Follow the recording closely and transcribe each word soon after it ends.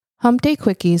Hump Day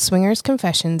Quickies Swingers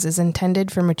Confessions is intended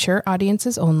for mature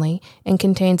audiences only and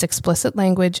contains explicit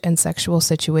language and sexual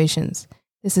situations.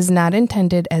 This is not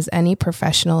intended as any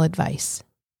professional advice.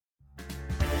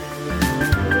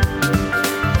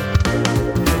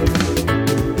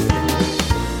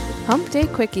 Hump Day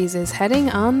Quickies is heading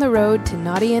on the road to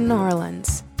naughty in New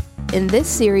Orleans. In this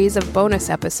series of bonus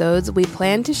episodes, we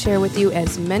plan to share with you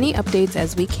as many updates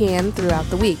as we can throughout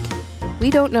the week. We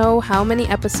don't know how many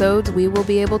episodes we will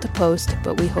be able to post,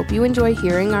 but we hope you enjoy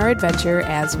hearing our adventure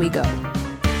as we go.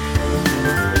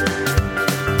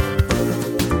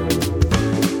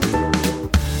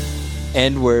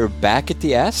 And we're back at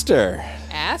the Astor.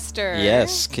 Astor.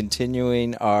 Yes,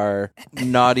 continuing our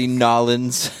Naughty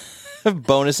Nolans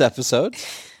bonus episode.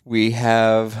 We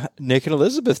have Nick and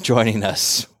Elizabeth joining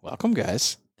us. Welcome,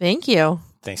 guys. Thank you.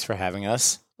 Thanks for having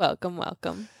us. Welcome,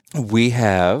 welcome. We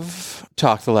have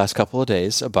talked the last couple of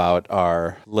days about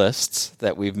our lists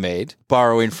that we've made,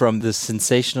 borrowing from the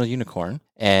Sensational Unicorn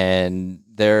and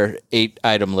their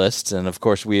 8-item lists. And of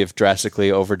course, we have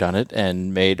drastically overdone it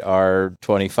and made our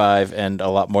 25 and a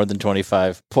lot more than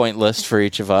 25 point list for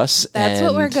each of us. That's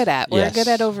what we're good at. We're good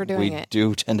at overdoing it. We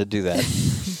do tend to do that.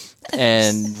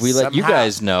 And we let you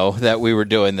guys know that we were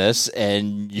doing this,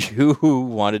 and you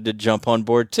wanted to jump on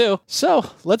board too. So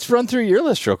let's run through your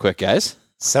list real quick, guys.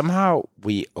 Somehow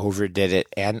we overdid it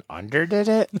and underdid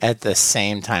it at the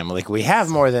same time. Like, we have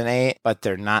more than 8, but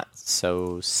they're not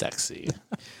so sexy.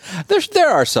 There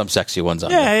are some sexy ones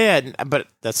on there. Yeah, but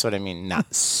that's what I mean.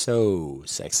 Not so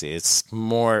sexy. It's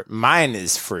more, mine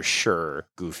is for sure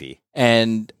goofy.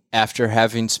 And after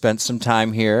having spent some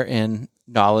time here in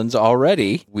Nolans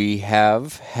already, we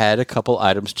have had a couple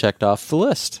items checked off the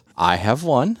list. I have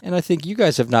one, and I think you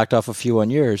guys have knocked off a few on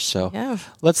yours, so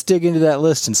let's dig into that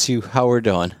list and see how we're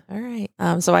doing. All right.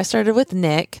 So I started with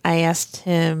Nick. I asked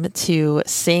him to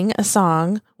sing a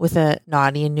song with a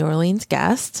naughty in New Orleans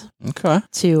guest. Okay.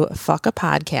 To fuck a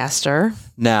podcaster.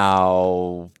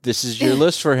 Now, this is your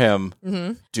list for him.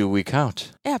 Mm-hmm. Do we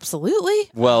count? Absolutely.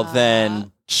 Well,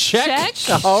 then, check.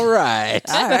 All right.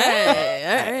 All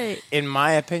right. In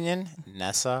my opinion,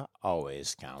 Nessa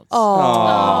always counts.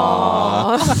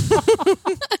 Oh.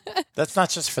 That's not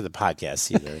just for the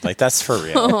podcast either. Like, that's for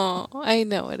real. Oh, I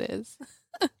know it is.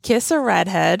 Kiss a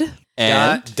redhead.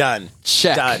 And done.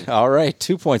 Check. Done. All right.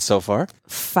 2 points so far.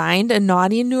 Find a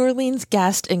naughty New Orleans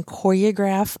guest and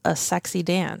choreograph a sexy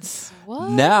dance.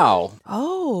 What? Now,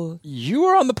 Oh, you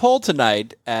were on the poll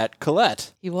tonight at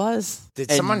Colette. he was. Did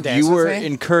And someone dance you were with me?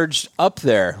 encouraged up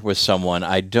there with someone.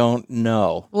 I don't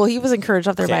know. Well, he was encouraged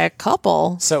up there by a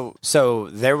couple. So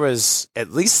there was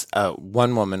at least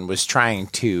one woman was trying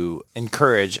to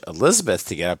encourage Elizabeth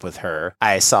to get up with her.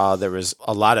 I saw there was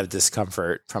a lot of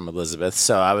discomfort from Elizabeth.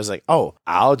 So I was like, oh,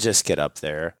 I'll just get up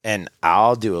there and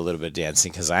I'll do a little bit of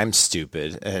dancing because I'm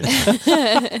stupid. And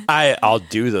I'll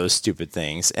do those stupid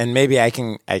things. And maybe I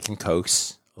can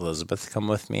coax Elizabeth to come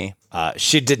with me.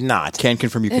 She did not. Can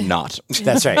confirm you cannot.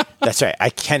 That's right. That's right. I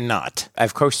cannot.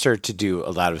 I've coaxed her to do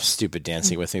a lot of stupid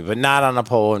dancing with me, but not on a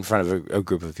pole in front of a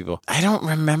group of people. I don't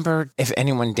remember if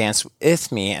anyone danced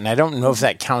with me, and I don't know if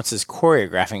that counts as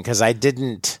choreographing because I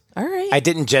didn't. All right. I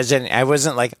didn't judge any. I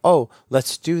wasn't like, oh,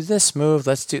 let's do this move.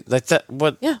 Let's do like that.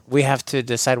 What? Yeah. We have to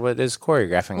decide what is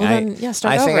choreographing. Well, then,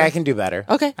 start I think over. I can do better.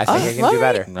 Okay. I think I can do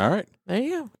better. All right. There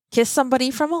you go. Kiss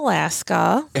somebody from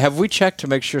Alaska. Have we checked to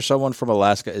make sure someone from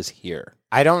Alaska is here?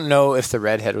 I don't know if the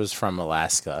redhead was from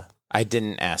Alaska. I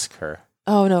didn't ask her.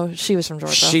 Oh, no, she was from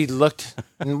Georgia. She looked,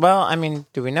 well, I mean,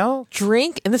 do we know?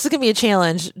 Drink, and this is going to be a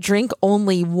challenge, drink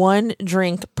only 1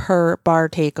 drink per bar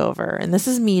takeover. And this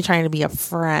is me trying to be a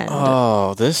friend.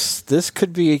 Oh, this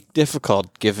could be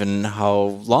difficult given how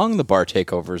long the bar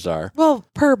takeovers are. Well,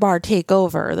 per bar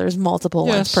takeover, there's multiple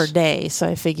Yes. ones per day. So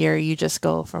I figure you just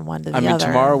go from one to the I mean, other.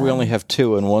 tomorrow we only have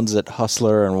 2, and one's at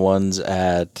Hustler and one's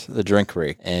at the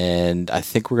Drinkery. And I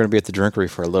think we're going to be at the Drinkery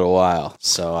for a little while.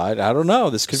 So I don't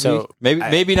know. This could be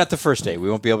maybe not the first day. We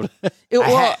won't be able to.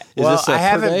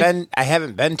 I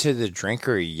haven't been to the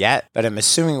Drinkery yet, but I'm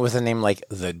assuming with a name like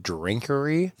the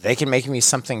Drinkery, they can make me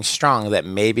something strong that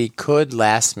maybe could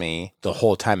last me the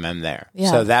whole time I'm there.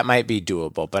 Yeah. So that might be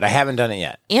doable, but I haven't done it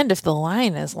yet. And if the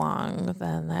line is long,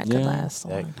 then that could last a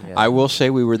long time. I will say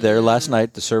we were there last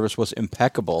night. The service was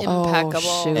impeccable.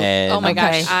 Impeccable. shoot. And Oh my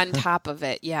Okay. gosh, on top of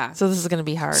it, yeah. So this is going to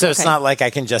be hard. So it's Okay. not like I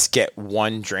can just get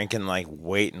one drink and like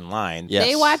wait in line. Yes.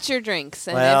 They watch your drinks,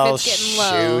 and Well, if it's getting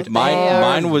low, shoot. they Mine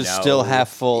are- was No. still half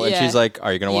full, and Yeah. she's like,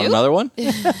 "Are you going to want You? another one?"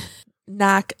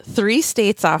 Knock 3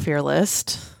 states off your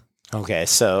list. Okay,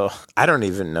 so I don't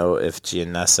even know if G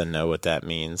and Nessa know what that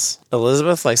means.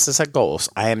 Elizabeth likes to set goals.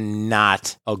 I am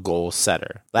not a goal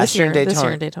setter. This year in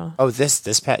Daytona. Oh, this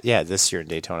year in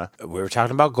Daytona. We were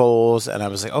talking about goals, and I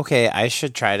was like, okay, I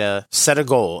should try to set a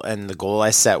goal. And the goal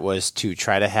I set was to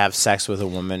try to have sex with a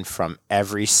woman from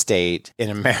every state in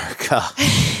America.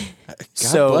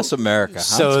 God bless America.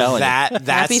 I'm telling you. That's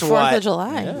Happy 4th of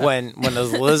July. Yeah. When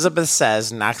Elizabeth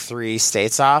says knock 3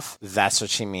 states off, that's what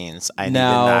she means. I need to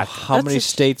Now, knock. how many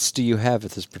states do you have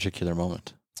at this particular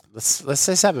moment? Let's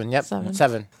say 7. Yep, 7.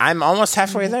 7. I'm almost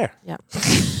halfway there. Yeah.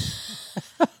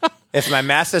 If my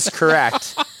math is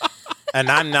correct, and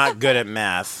I'm not good at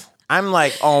math, I'm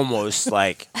like almost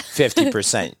like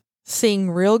 50%. Sing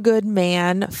Real Good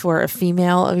Man for a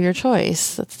female of your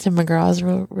choice. That's Tim McGraw's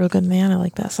Real Good Man. I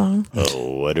like that song.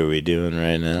 Oh, what are we doing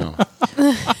right now?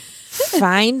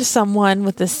 Find someone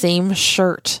with the same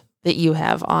shirt that you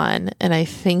have on. And I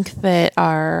think that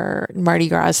our Mardi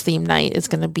Gras theme night is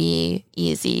going to be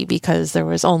easy because there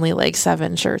was only like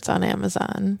 7 shirts on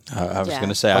Amazon. I was Yeah. going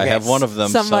to say, I Okay. have one of them.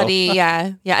 Somebody,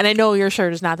 yeah. And I know your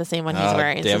shirt is not the same one he's Oh,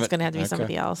 wearing, so damn it's it. going to have to be Okay.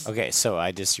 somebody else. Okay, so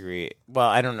I disagree. Well,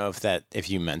 I don't know if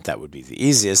you meant that would be the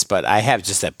easiest, but I have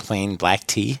just that plain black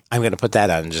tee. I'm going to put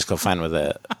that on and just go find with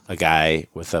a guy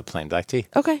with a plain black tee.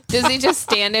 Okay. Does he just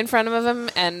stand in front of him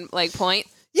and like point?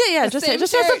 Yeah. Just Same have to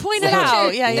shirt, point it same out.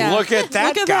 shirt. Yeah. Look at that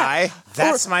Look at guy.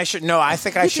 That's my shirt. No, I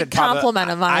think I should compliment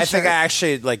him on I a think shirt. I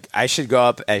actually I should go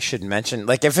up. I should mention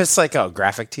if it's like a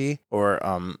graphic tee or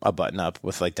a button up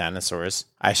with like dinosaurs.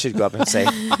 I should go up and say,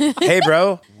 "Hey,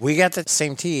 bro, we got the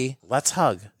same tee. Let's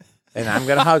hug." And I'm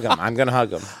gonna hug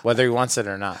him, whether he wants it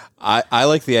or not. I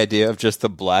like the idea of just the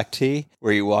black tee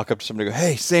where you walk up to somebody and go,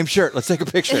 hey, same shirt. Let's take a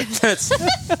picture.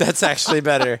 That's actually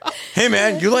better. Hey,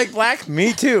 man, you like black?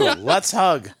 Me too. Let's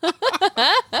hug.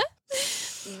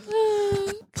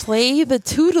 Play the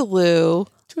Toodaloo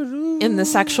in the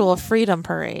Sexual Freedom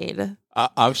Parade.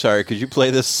 I'm sorry. Could you play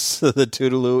the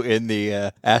Toodaloo in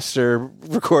the Astor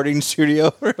recording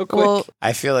studio real quick? Well,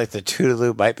 I feel like the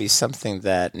Toodaloo might be something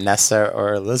that Nessa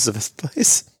or Elizabeth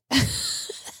plays.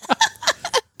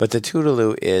 But the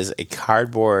Toodaloo is the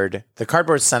cardboard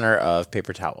center of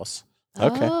paper towels.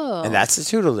 Okay. Oh. And that's the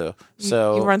Toodaloo.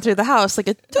 So you run through the house like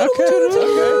a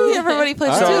Toodaloo. Everybody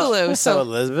plays All right. Toodaloo. So So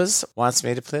Elizabeth wants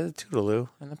me to play the Toodaloo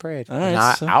in the parade. All right,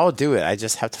 And so- I'll do it. I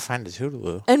just have to find the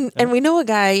Toodaloo. and we know a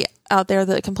guy out there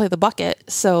that can play the bucket.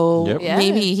 So Yep. Yeah.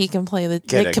 maybe he can play the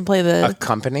Get Nick can play the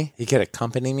Accompany? You could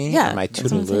accompany me Yeah, on my that's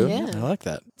what I'm Toodaloo? saying. Yeah. I like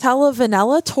that. tell a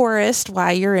vanilla tourist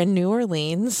why you're in New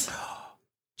Orleans.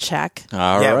 Check.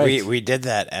 All Yeah, right. we did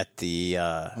that at the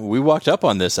We walked up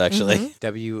on this, actually.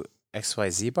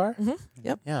 WXYZ bar.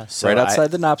 Yep. Yeah, so Right outside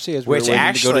the Nopsy as we were which waiting to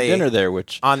go to actually- dinner there,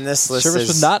 which on this list service is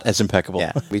was not as impeccable.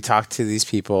 Yeah, we talked to these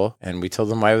people and we told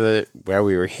them where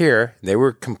we were here. They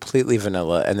were completely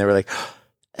vanilla, and they were like,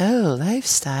 "Oh,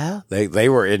 lifestyle." They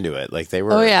were into it. Like they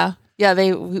were. Oh yeah. Yeah,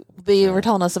 they were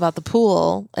telling us about the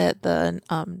pool at the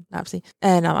Nopsy,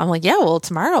 and I'm like, yeah, well,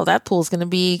 tomorrow that pool's going to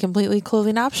be completely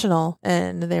clothing optional,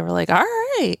 and they were like, all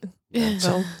right,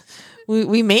 so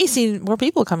we may see more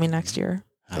people coming next year.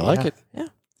 I like it.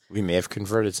 We may have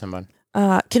converted someone.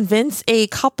 Convince a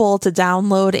couple to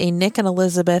download a Nick and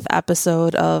Elizabeth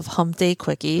episode of Hump Day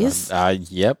Quickies,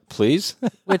 Yep, please.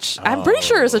 which I'm pretty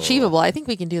sure is achievable. I think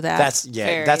we can do that.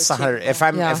 Very That's 100. If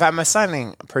Yeah. I'm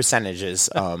assigning percentages,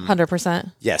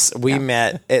 100%. yes, we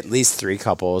met at least 3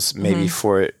 couples, maybe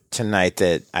 4 tonight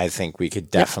that I think we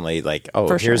could definitely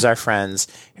For here's sure. our friends,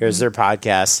 here's their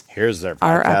podcast, here's their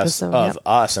Our podcast episode, of yep.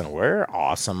 us, and we're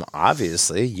awesome.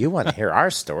 Obviously, you want to hear our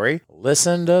story?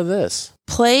 Listen to this.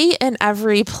 Play in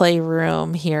every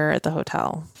playroom here at the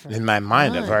hotel. In my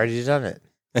mind, I've already done it.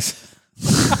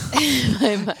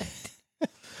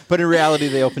 But in reality,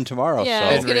 they open tomorrow. Yeah, so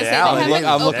I was gonna say, they I'm, haven't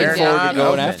I'm looking opened forward yet. to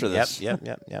going after Yep, this.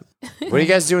 yep. What are you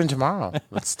guys doing tomorrow?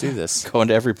 Let's do this. Going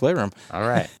to every playroom. All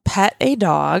right. Pet a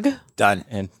dog. Done.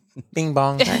 And Bing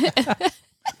bong.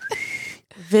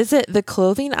 Visit the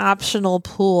clothing optional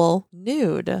pool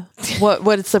nude.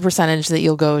 What's the percentage that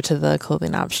you'll go to the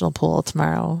clothing optional pool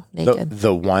tomorrow naked?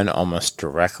 The one almost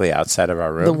directly outside of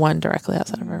our room. The one directly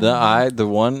outside of our room. the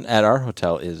one at our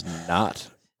hotel is not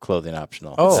clothing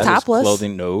optional. Oh. It's That is topless?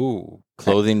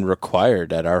 clothing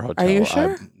required at our hotel. you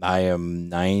sure? I am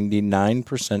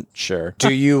 99% sure.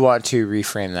 Do you want to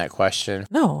reframe that question?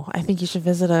 No, I think you should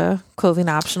visit a clothing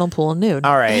optional pool nude.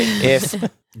 All right. If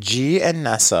G and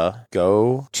Nessa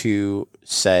go to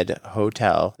said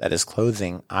hotel that is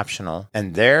clothing optional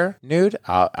and they're nude,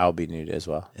 I'll be nude as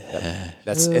well. Yep.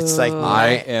 It's like I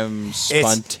am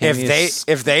spontaneous.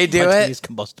 if they do spontaneous it,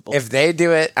 combustible. if they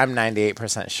do it, I'm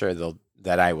 98% sure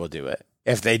that I will do it.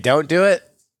 If they don't do it,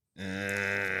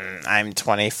 I'm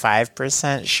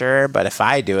 25% sure, but if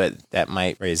I do it, that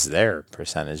might raise their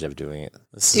percentage of doing it.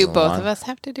 Do both of us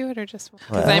have to do it or just one?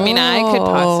 Because I mean, I could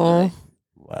possibly.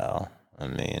 Well,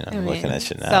 I'm looking at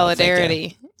you now.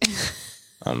 Solidarity.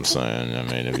 I'm saying,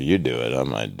 if you do it, I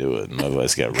might do it. My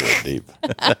voice got real deep.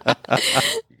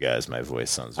 You guys, my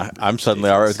voice sounds... I'm suddenly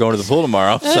all right with going to the pool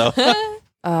tomorrow, so...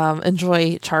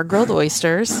 Enjoy char-grilled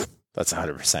oysters. That's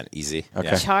 100% easy. Okay.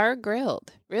 Yeah. Char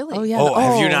grilled. Really? Oh, yeah. Oh,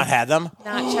 have you not had them?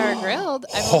 Not char grilled.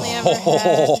 I've only ever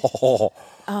had.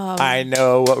 I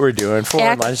know what we're doing for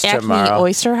lunch tomorrow. Acme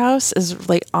Oyster House is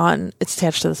like it's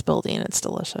attached to this building. It's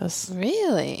delicious.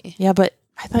 Really? Yeah, but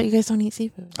I thought you guys don't eat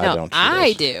seafood. No,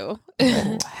 I do.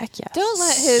 Oh, heck yes. Don't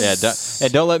let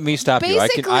his... don't let me stop you. I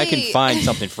can Basically- find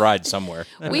something fried somewhere.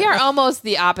 We are almost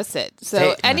the opposite. So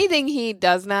Hey. anything he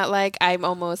does not like, I'm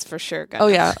almost for sure gonna. Oh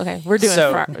yeah, okay. We're doing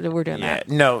Yeah, that.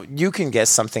 no, you can get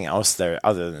something else there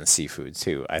other than seafood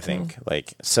too. I think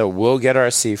so we'll get our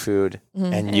seafood,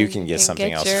 and you can get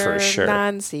something else for sure.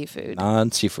 Non-seafood.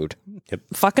 Non-seafood.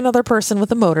 Fuck another person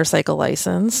with a motorcycle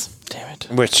license. Damn it.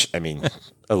 Which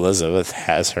Elizabeth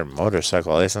has her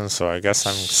motorcycle license, so I guess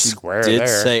I'm square Did there.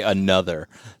 say another,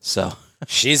 so...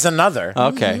 She's another.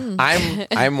 Okay.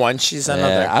 I'm one. She's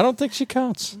another. I don't think she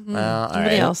counts. Well, all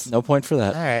Somebody right. else. No point for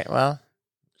that. All right. Well,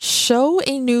 Show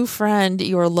a new friend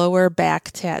your lower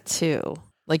back tattoo.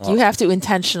 Like you have to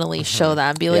intentionally show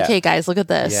them. Be like, Yeah. hey guys, look at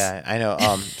this. yeah, I know.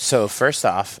 So first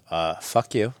off,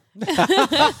 fuck you.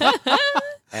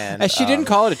 And She didn't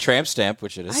call it a tramp stamp,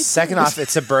 which it is. Second off,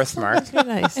 it's a birthmark. Very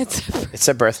nice. It's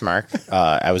a birthmark.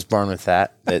 I was born with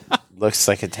that. It looks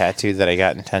like a tattoo that I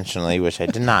got intentionally, which I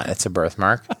did not. It's a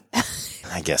birthmark.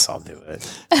 I guess I'll do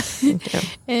it.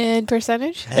 And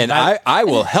percentage? And I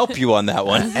will help you on that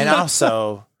one. And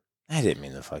also, I didn't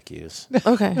mean to fuck yous.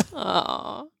 Okay.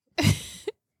 Aw.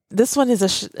 This one is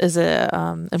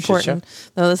important.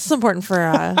 No, this is important for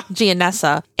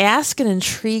Gianessa. Ask an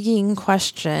intriguing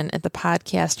question at the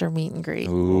podcaster meet and greet.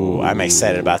 Ooh, I'm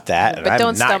excited about that. And But I'm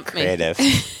don't not stump me. creative.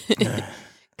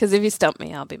 Because if you stump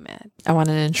me, I'll be mad. I want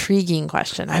an intriguing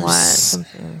question. I I'm want s-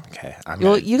 something. Okay.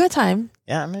 Well, you got time.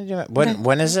 Yeah, I'm going to do it.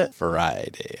 When is it?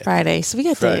 Friday. Friday. So we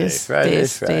got Friday, days. Friday,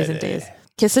 days and Friday. days.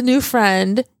 Kiss a new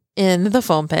friend in the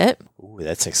foam pit. Ooh,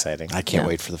 that's exciting. I can't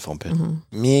wait for the foam pit.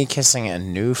 Me kissing a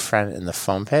new friend in the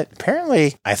foam pit.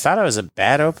 Apparently, I thought I was a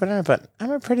bad opener, but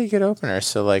I'm a pretty good opener.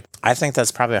 So, I think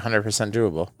that's probably 100%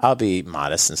 doable. I'll be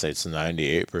modest and say it's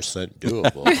 98%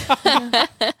 doable.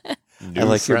 I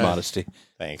like your modesty.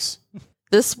 Thanks.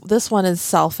 This one is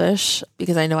selfish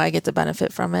because I know I get to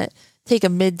benefit from it. Take a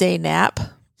midday nap.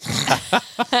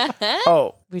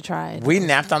 Oh, We tried. we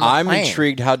napped on the I'm plane.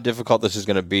 intrigued how difficult this is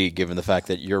going to be, given the fact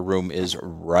that your room is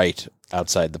right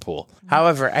outside the pool.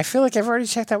 However, I feel like I've already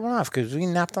checked that one off because we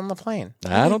napped on the plane.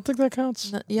 I don't think that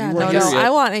counts. Yeah, You no, weren't no. here yet. I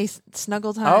want a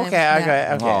snuggle time. Okay.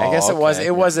 nap. I guess Oh, okay.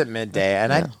 it was at midday,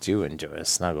 and I do enjoy a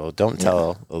snuggle. Don't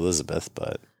tell Elizabeth,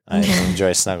 but I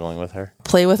enjoy snuggling with her.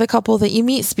 Play with a couple that you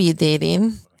meet speed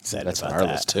dating. Excited That's about on our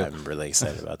that. list, too. I'm really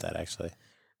excited about that, actually.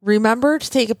 Remember to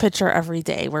take a picture every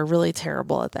day. We're really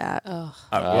terrible at that. Oh.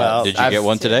 Well, did you get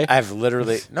one today? I've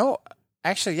literally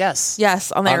actually yes.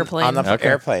 Yes, on the airplane. On the Okay.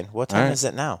 airplane. What time All right. is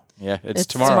it now? Yeah, it's It's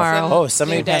tomorrow. tomorrow. Oh,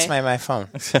 somebody New day. passed my phone.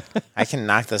 I can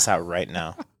knock this out right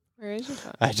now. Where is your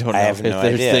phone? I don't know. I have no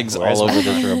There's idea. things Where's all my over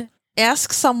this room.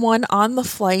 Ask someone on the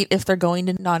flight if they're going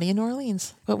to Naughty in New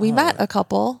Orleans. But we met a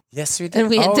couple, Yes, we did. And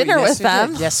we had dinner yes, with we did.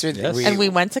 them. Yes, we did. Yes. and we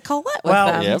went to Colette with Well,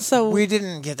 them. Yep. So we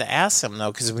didn't get to ask them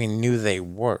though because we knew they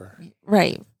were.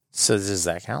 right, So does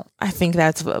that count? I think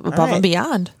that's above right. and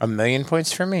beyond. 1,000,000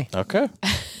 points for me. Okay.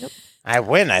 I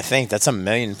win. I think that's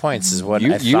 1,000,000 points. Is what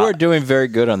I You thought. are doing very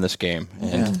good on this game.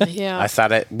 And Yeah. I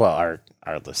thought it. Well,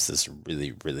 our list is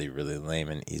really, really, really lame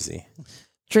and easy.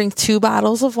 Drink 2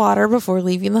 bottles of water before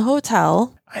leaving the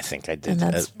hotel. I think I And did.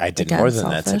 that's I did again, more than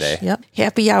that selfish. today. Yep.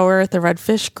 Happy hour at the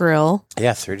Redfish Grill.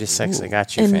 Yeah, 3 to 6. I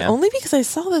got you, And fam. only because I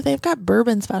saw that they've got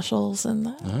bourbon specials and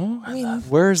I mean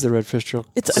where is the Redfish Trail?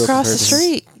 it's across the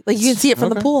street. Like you can see it from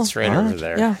the Okay. pool. It's right All over right.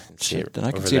 there. Yeah. See it Then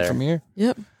I can over see it there. from here.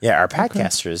 Yep. Yeah, our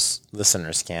podcasters,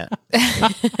 listeners can't.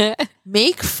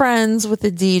 Make friends with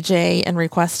the DJ and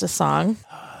request a song.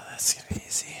 That's gonna be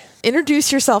easy.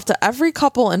 Introduce yourself to every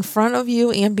couple in front of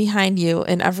you and behind you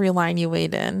in every line you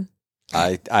wait in.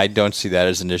 I don't see that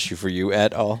as an issue for you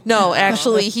at all. No,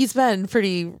 actually, he's been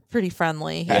pretty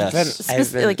friendly.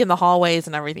 Yes. Like in the hallways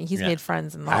and everything. He's made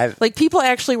friends in the hall. Like people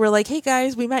actually were like, "Hey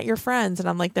guys, we met your friends," and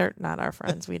I'm like, "They're not our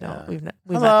friends. We don't. We met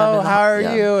them." Hello, how are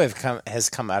you? Has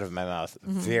come out of my mouth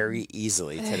very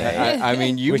easily today. I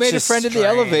mean, you Which made a is friend in the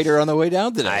strange. elevator on the way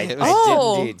down today. I did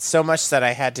indeed. So much that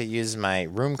I had to use my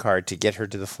room card to get her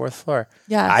to the 4th floor.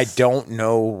 Yes. I don't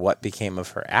know what became of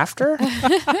her after.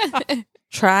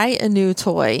 Try a new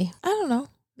toy. I don't know.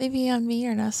 Maybe on me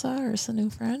or Nessa or some new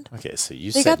friend. Okay, so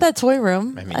They said got that toy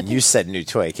room. I mean, you said new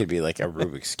toy. It could be like a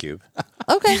Rubik's cube.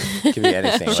 Okay. It could be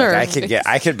anything. Sure. Like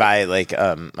I could buy like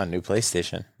a new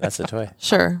PlayStation. That's a toy.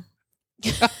 Sure.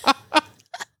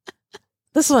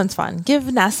 This one's fun.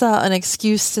 Give Nessa an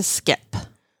excuse to skip.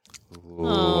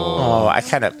 Oh, I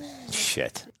kind of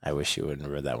shit. I wish you wouldn't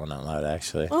have read that one out loud,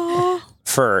 actually. Oh.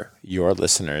 For your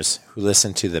listeners who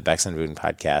listen to the Bex and Boone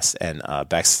podcast, and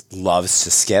Bex loves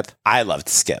to skip, I love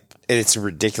to skip. It's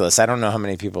ridiculous. I don't know how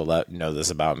many people know this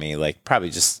about me. Like,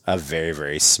 probably just a very,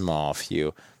 very small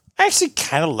few. I actually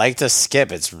kind of like to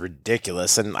skip. It's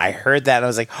ridiculous. And I heard that, and I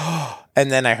was like, oh. And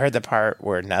then I heard the part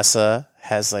where Nessa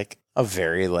has, like, a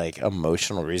very like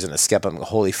emotional reason to skip. I'm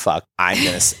holy fuck.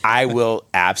 I will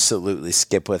absolutely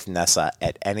skip with Nessa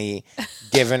at any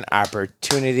given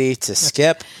opportunity to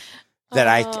skip that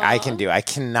I can do. I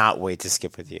cannot wait to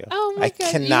skip with you. Oh my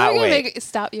God. Cannot wait.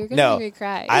 Stop. You're going to make me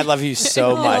cry. I love you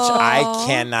so much.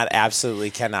 I absolutely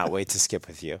cannot wait to skip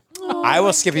with you. I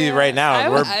will skip you right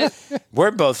now.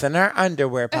 We're both in our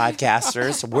underwear,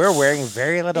 podcasters. We're wearing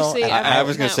very little. I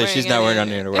was going to say she's not wearing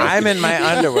underwear. I'm in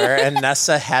my underwear, and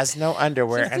Nessa has no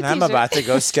underwear, and I'm about to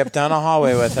go skip down a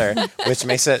hallway with her, which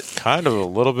makes it kind of a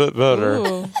little bit better.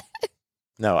 Ooh.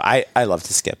 No, I love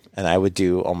to skip, and I would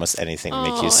do almost anything to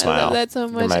make you smile. I love that so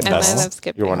much. You're my And best. I love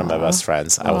skipping. You're one of my best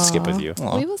friends. I will skip with you.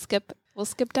 We will skip. We'll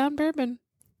skip down bourbon.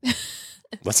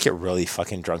 Let's get really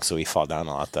fucking drunk so we fall down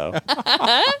a lot, though.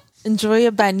 Enjoy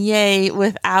a beignet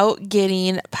without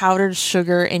getting powdered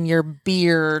sugar in your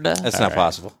beard. That's not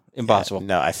possible. Impossible.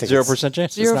 No, I think 0%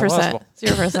 chance. It's not possible.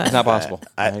 0%. It's not possible.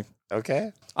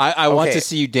 Okay. I want Okay. to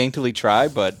see you daintily try,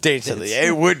 but Daintily.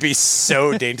 It would be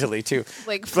so daintily, too.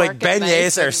 Like fork and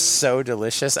beignets knife are and- so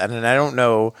delicious. And I don't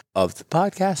know of the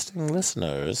podcasting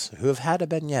listeners who have had a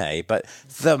beignet, but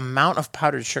the amount of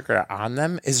powdered sugar on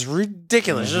them is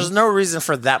ridiculous. There's no reason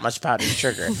for that much powdered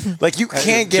sugar. Like, you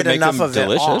can't get make enough them of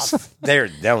delicious. it off.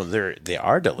 They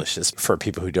are delicious. For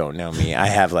people who don't know me, I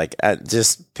have, like,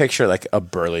 just picture, like, a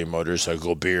burly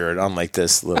motorcycle beard on, like,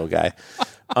 this little guy.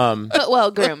 But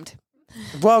well groomed.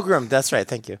 Well groomed, that's right.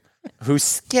 Thank you. Who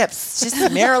skips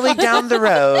just merrily down the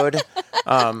road.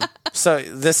 So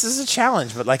this is a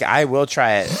challenge, but like I will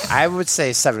try it. I would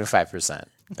say 75%.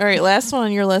 All right, last one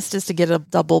on your list is to get a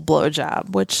double blowjob,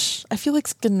 which I feel like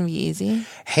is going to be easy.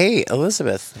 Hey,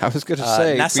 Elizabeth. I was going to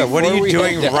say, Nessa, what are before you we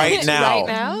doing head down- right now? Right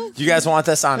now? Do you guys want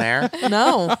this on air?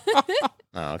 No.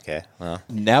 Oh, okay. Well,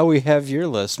 Now we have your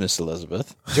list, Miss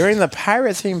Elizabeth. during the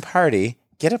pirate themed party,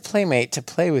 get a playmate to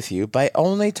play with you by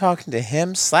only talking to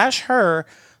him/her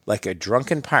like a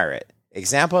drunken pirate.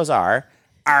 Examples are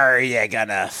you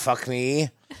gonna fuck me?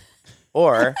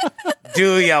 Or,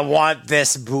 do you want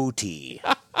this booty?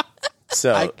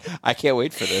 So, I can't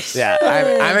wait for this. yeah,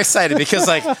 I'm excited because,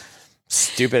 like,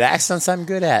 stupid accents I'm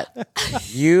good at.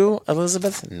 You,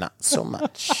 Elizabeth, not so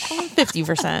much.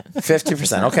 50%.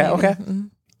 50%. Okay.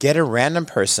 Get a random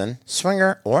person,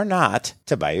 swinger or not,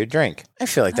 to buy you a drink. I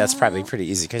feel like that's probably pretty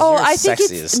easy because you're I think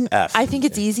sexy it's as F. I think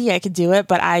it's easy. I could do it,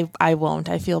 but I won't.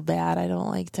 I feel bad. I don't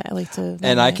like to. I like to.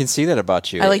 And I can see that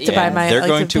about you. I like to buy And my. They're I like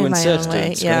going to pay to my insist. own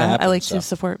way. It's gonna Yeah, happen, I like so. to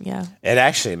support. Yeah. It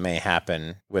actually may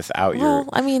happen without your... Well,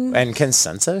 I mean, And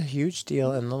consent's a huge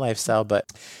deal in the lifestyle, but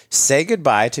say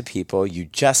goodbye to people you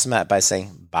just met by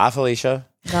saying, bye, Felicia.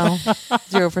 no,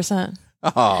 0%.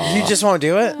 You just won't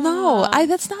do it? No,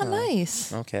 that's not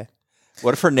nice. Okay.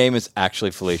 What if her name is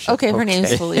actually Felicia? Okay, her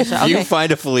name's Felicia. If you Okay,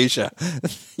 find a Felicia,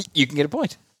 you can get a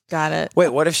point. got it. Wait,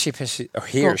 what if she pisses... Or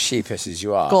he or she pisses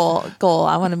you off? Goal.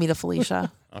 I want to meet a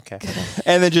Felicia. Okay.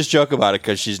 And then just joke about it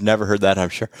because she's never heard that, I'm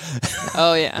sure.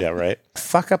 Oh, yeah. Yeah, right.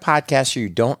 Fuck a podcaster you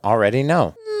don't already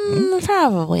know.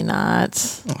 Probably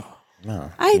not.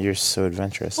 No, I- you're so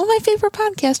adventurous. Well, my favorite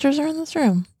podcasters are in this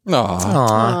room. Aw.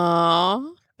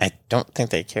 Aw. I don't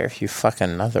think they care if you fuck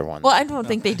another one. Well, I don't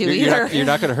think they do You're either.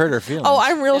 not going to hurt her feelings. Oh,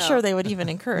 I'm real sure they would even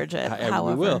encourage it. However,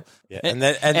 we will. Yeah, And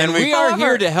then we are However-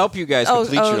 here to help you guys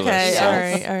complete your okay. list. All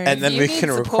right. and then You we need can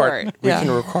record. support. We Yeah.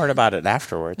 can record about it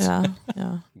afterwards.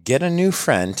 Yeah. Get a new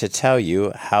friend to tell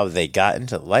you how they got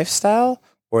into the lifestyle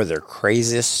or their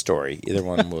craziest story. Either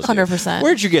one will do. 100%.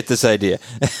 Where'd you get this idea?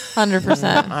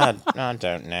 100%. I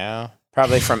don't know.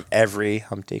 Probably from every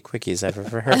Hump Day Quickies I've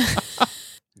ever heard.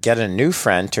 Get a new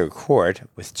friend to record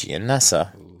with G and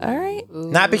Nessa. All right.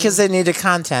 Not because they needed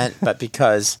content, but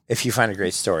because if you find a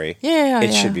great story,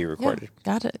 it should be recorded.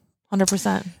 Yeah, got it.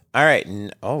 100%. All right.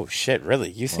 Oh, shit.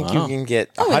 Really? You think you can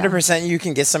get 100% you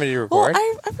can get somebody to record?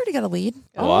 Well, I've already got a lead.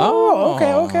 Oh,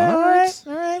 okay. All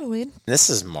right. Lead. This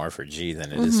is more for G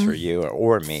than it is for you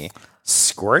or me.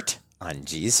 Squirt on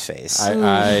G's face.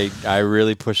 I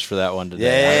really pushed for that one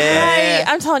today. Yeah.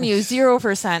 I'm telling you,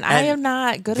 0%. I am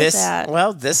not good at that.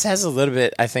 Well, this has a little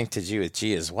bit, I think, to do with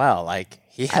G as well. Like,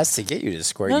 he has to get you to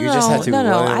squirt. You just have to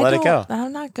let it go.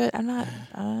 I'm not good. I'm not.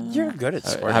 You're good at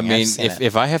squirting. I mean,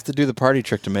 if I have to do the party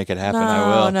trick to make it happen,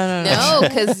 I will. No,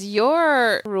 because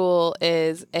your rule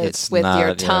is it's with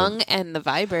your tongue and the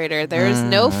vibrator. There's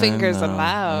no fingers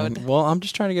allowed. Well, I'm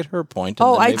just trying to get her point.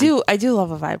 Oh, I do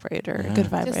love a vibrator. A good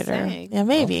vibrator. Yeah,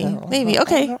 maybe.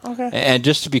 Okay. And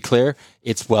just to be clear,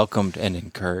 it's welcomed and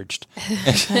encouraged.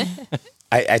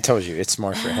 I told you, it's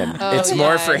more for him. It's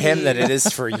more for him than it is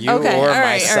for you or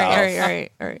myself.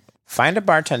 All right. Find a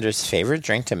bartender's favorite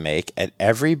drink to make at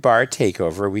every bar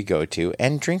takeover we go to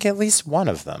and drink at least one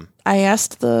of them. I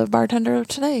asked the bartender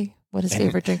today what his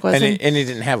favorite drink was. And he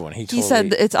didn't have one. He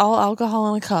said it's all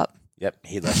alcohol in a cup. Yep,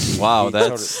 he left you. Wow,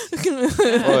 that's...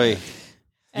 Boy.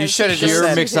 You should have just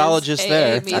said mixologist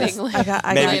there.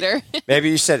 Maybe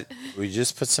you said, "Will you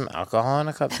just put some alcohol in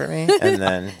a cup for me?" And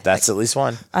then that's at least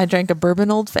one. I drank a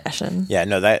bourbon old fashioned. Yeah,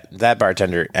 no, that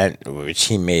bartender, which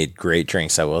he made great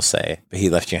drinks, I will say, but he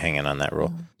left you hanging on that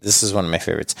rule. This is one of my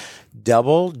favorites: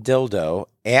 double dildo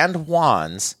and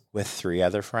wands with 3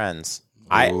 other friends.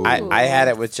 I had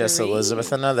it with just 3.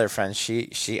 Elizabeth, another friend.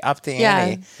 She upped the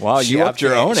ante. Wow, you upped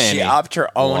your own ante. She upped her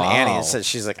own ante and said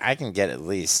she's like, I can get at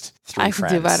least 3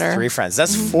 friends. Can do better. 3 friends.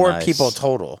 That's 4 people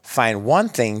total. Find one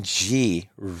thing G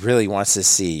really wants to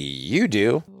see you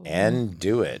do and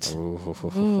do it.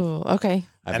 Ooh, okay.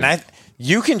 And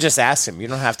you can just ask him. You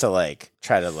don't have to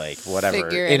try to whatever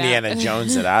Indiana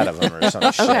Jones it out of him or some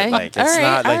shit. It's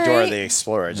not like Dora the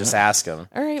Explorer. Just ask him.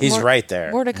 All right, he's right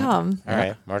there. More to come. All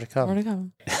right, more to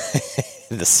come.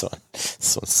 This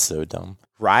one's so dumb.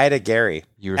 Ride a Gary.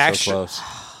 You were so close.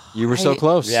 You were so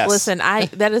close. Yes. Listen,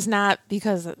 that is not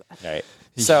because. All right.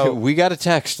 So we got a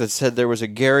text that said there was a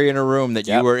Gary in a room that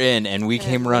you were in, and we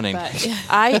came running.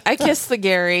 I kissed the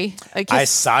Gary. I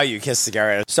saw you kiss the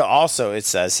Gary. So also it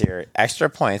says here, extra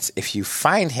points if you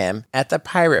find him at the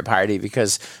pirate party,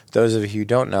 because those of you who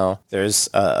don't know, there's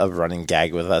a running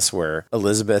gag with us where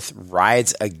Elizabeth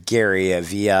rides a Gary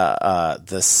via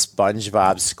the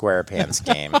SpongeBob SquarePants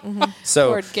game.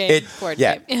 So board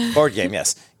game. Board game,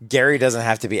 yes. Gary doesn't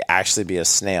have to actually be a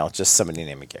snail, just somebody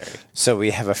named Gary. So we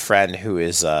have a friend who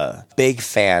is a big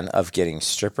fan of getting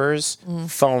strippers'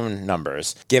 phone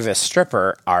numbers. Give a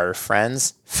stripper our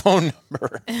friend's phone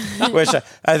number, which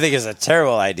I think is a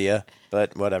terrible idea,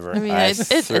 but whatever. I mean, it's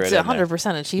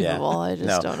 100% achievable. I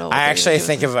just don't know. I actually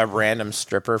think if a random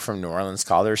stripper from New Orleans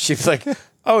called her, she'd be like,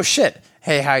 oh, shit.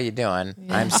 Hey, how you doing?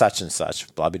 Yeah. I'm such and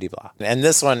such, blah, blah, blah. And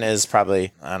this one is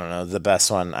probably, I don't know, the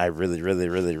best one I really, really,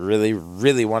 really, really,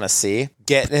 really want to see.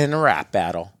 Get in a rap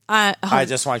battle. I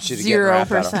just want you to get in a rap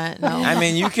battle. 0%, no. I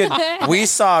mean, you could, we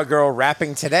saw a girl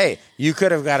rapping today. You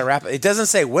could have got a rap. It doesn't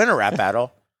say win a rap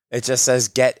battle. It just says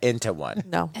get into one.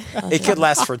 No. It could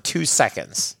last for 2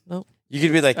 seconds. Nope. You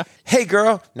could be like, hey,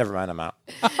 girl. Never mind, I'm out.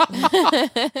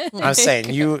 I'm saying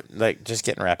you, just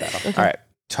get in a rap battle. Okay. All right.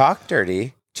 Talk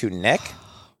dirty to Nick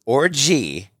or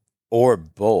G or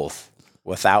both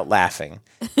without laughing.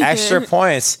 Extra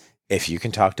points if you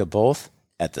can talk to both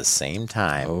at the same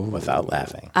time without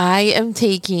laughing. I am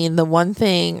taking the one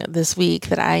thing this week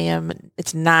that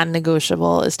it's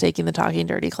non-negotiable is taking the Talking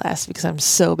Dirty class because I'm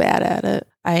so bad at it.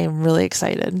 I am really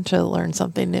excited to learn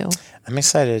something new. I'm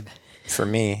excited for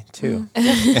me too.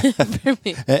 For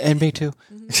me. And me too.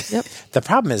 Yep. The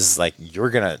problem is you're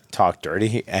going to talk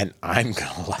dirty and I'm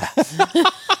going to laugh.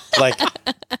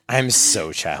 I'm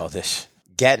so childish.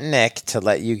 Get Nick to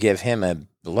let you give him a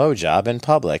blowjob in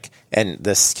public, and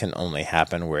this can only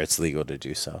happen where it's legal to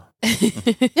do so.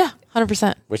 Yeah,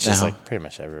 100%. Which is pretty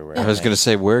much everywhere. I was going to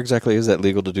say, where exactly is that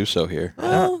legal to do so here?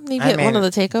 Well, maybe at one of the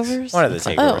takeovers. One of the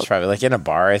takeovers, probably in a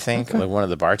bar. I think one of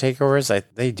the bar takeovers.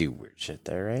 They do weird shit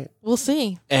there, right? We'll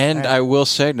see. And I will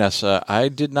say, Nessa, I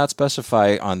did not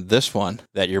specify on this one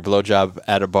that your blowjob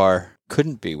at a bar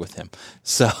couldn't be with him.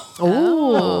 So,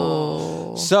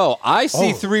 so I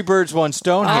see 3 birds, 1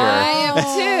 stone here. I am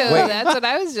too. That's what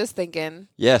I was just thinking.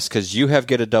 Yes, because you have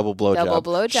get a double blowjob.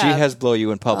 Double blowjob. She has blow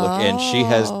you in public, and she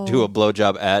has do a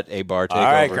blowjob at a bar takeover.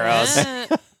 All right,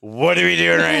 girls. What are we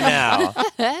doing right now?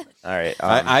 All right.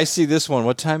 I see this one.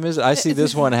 What time is it? I see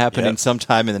this one happening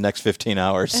sometime in the next 15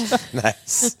 hours.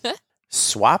 Nice.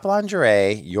 Swap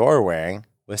lingerie you're wearing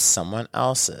with someone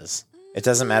else's. It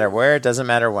doesn't matter where. It doesn't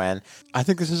matter when. I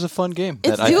think this is a fun game.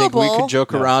 It's I think we doable. could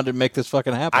joke around and make this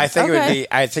fucking happen. I think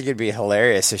it'd be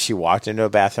hilarious if she walked into a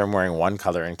bathroom wearing one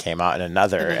color and came out in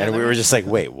another, and we were just like,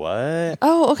 "Wait, what?"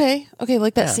 Oh, okay,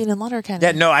 like that scene in Letterkenny.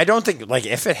 Yeah, no, I don't think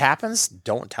if it happens,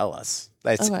 don't tell us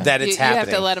that it's happening. You have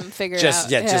to let them figure it out.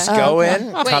 Just go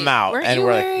in, come out, weren't and you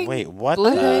we're wearing like, "Wait, what?"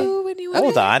 blue when you went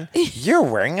Hold in? on, you're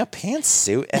wearing a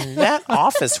pantsuit, and that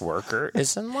office worker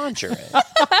is in lingerie.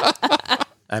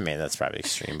 I mean, that's probably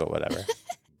extreme, but whatever.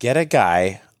 Get a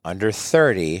guy under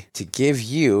 30 to give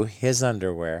you his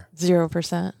underwear.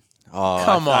 0%. Oh,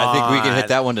 Come I think we on. can hit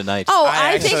that one tonight. Oh,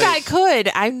 I I think actually- I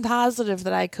could. I'm positive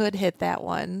that I could hit that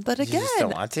one. But You again, just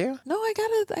don't want to? no, I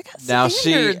got Now,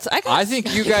 see, standards. I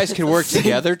think you guys can work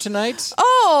together tonight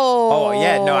Oh,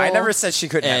 yeah. No, I never said she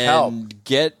couldn't have help. and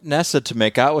get Nessa to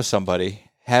make out with somebody.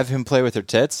 Have him play with her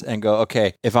tits and go,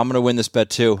 okay, if I'm going to win this bet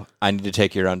too, I need to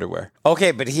take your underwear.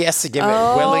 Okay, but he has to give it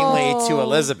willingly to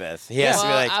Elizabeth. He has to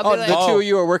be like, I'll be like, The two of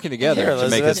you are working together here, to make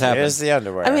this Elizabeth, happen. here's the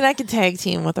underwear. I mean, I could tag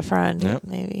team with a friend, Yep.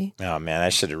 maybe. Oh, man, I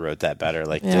should have wrote that better.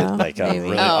 Like Yeah, a maybe.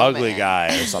 really Oh, ugly man.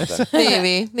 guy or something.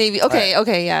 Maybe.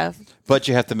 Okay, yeah. But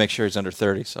you have to make sure he's under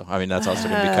 30. So, I mean, that's also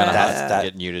going to be kind of hot that-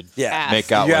 getting you to Yeah. make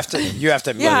out You with. have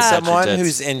to meet Yeah. someone Tits.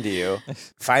 who's into you,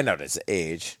 find out his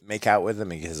age, make out with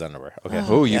him, and get his underwear. Okay.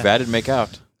 Oh, you've added make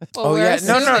out. Well, Oh we're yeah,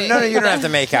 no, assuming- you don't have to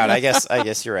make out. I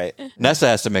guess you're right. Nessa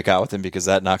has to make out with him because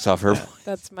that knocks off her.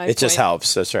 That's my It just point.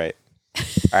 helps. That's right. All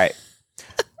right.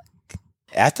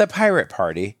 At the pirate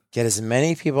party, get as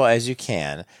many people as you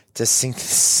can to sing the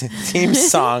theme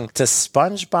song to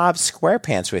SpongeBob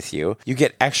SquarePants with you. You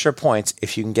get extra points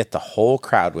if you can get the whole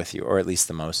crowd with you, or at least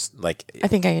the most. Like, I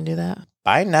think I can do that.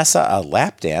 buy Nessa a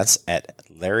lap dance at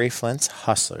Larry Flint's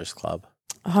Hustlers Club.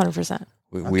 100%.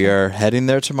 We are heading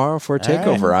there tomorrow for a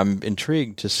takeover. right. I'm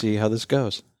intrigued to see how this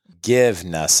goes. Give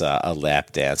Nessa a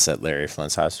lap dance at Larry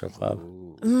Flint's Hustlers Club.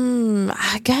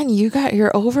 Again,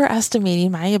 you're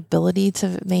overestimating my ability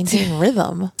to maintain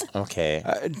rhythm. Okay.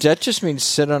 That just means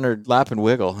sit on her lap and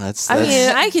wiggle. That's I mean,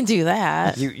 I can do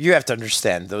that. You have to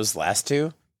understand those last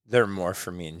two. They're more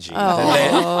for me and Gene.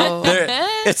 Oh.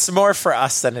 It's more for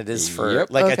us than it is for Yep.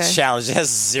 a Okay. challenge. It has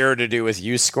zero to do with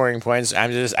you scoring points. I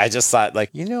just thought, like,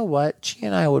 you know what, Gene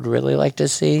and I would really like to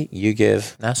see you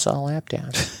give Nessa a lap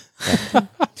dance.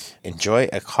 Enjoy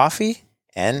a coffee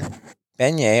and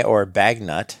beignet or bag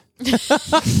nut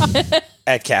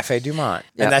at Cafe Dumont,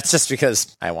 and that's just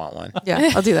because I want one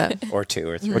Yeah, I'll do that. or two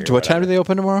or three. What time do they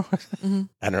open tomorrow? I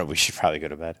don't know. We should probably go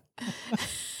to bed.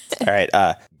 All right.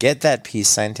 Get that peace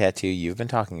sign tattoo you've been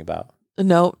talking about.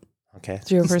 Nope. Okay.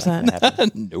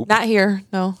 0%. Nope. Not here.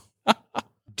 No.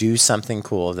 Do something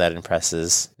cool that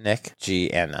impresses Nick,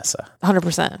 G, and Nessa.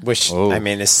 100%. Which, Oh. I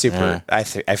mean, is super. I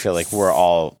feel like we're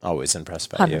all always impressed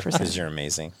by you 100%. because you're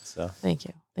amazing. So Thank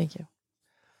you.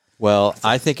 Well,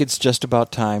 I think it's just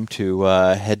about time to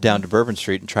head down to Bourbon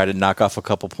Street and try to knock off a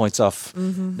couple points off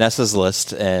Nessa's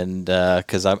list, and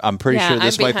because I'm pretty Yeah, sure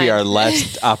this I'm might be our behind.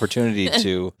 last opportunity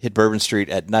to hit Bourbon Street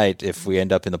at night if we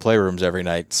end up in the playrooms every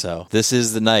night. So this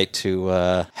is the night to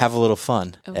have a little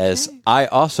fun. As I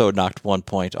also knocked 1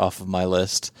 point off of my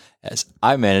list, as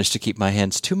I managed to keep my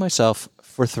hands to myself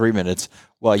for 3 minutes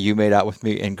while you made out with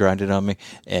me and grinded on me,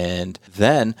 and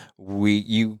then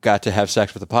you got to have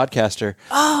sex with a podcaster.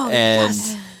 Oh, and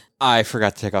I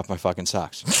forgot to take off my fucking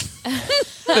socks.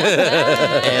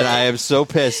 And I am so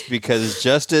pissed because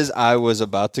just as I was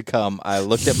about to come, I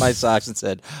looked at my socks and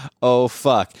said, "Oh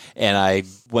fuck!" And I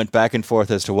went back and forth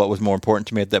as to what was more important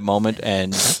to me at that moment,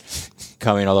 and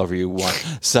coming all over you won.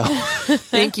 So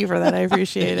Thank you for that. I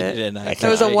appreciate it. and I That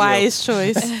was a appreciate you. wise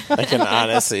choice. I can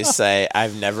honestly say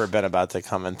I've never been about to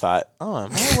come and thought, oh,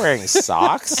 am I wearing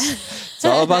socks? It's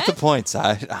all about the points.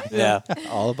 Yeah.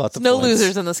 all about the No points.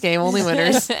 losers in this game, only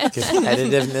winners.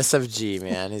 Competitiveness of G,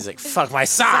 man. He's like, fuck my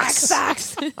socks.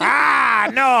 Socks. Ah,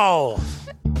 no.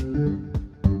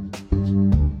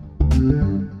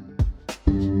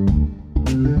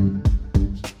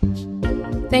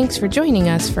 Thanks for joining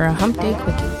us for a Hump Day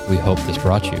Quickie. We hope this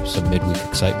brought you some midweek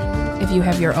excitement. If you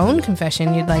have your own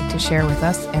confession you'd like to share with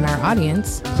us and our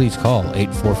audience, Please call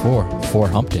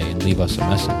 844-4HUMP-DAY and leave us a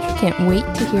message. can't wait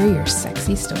to hear your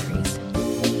sexy story.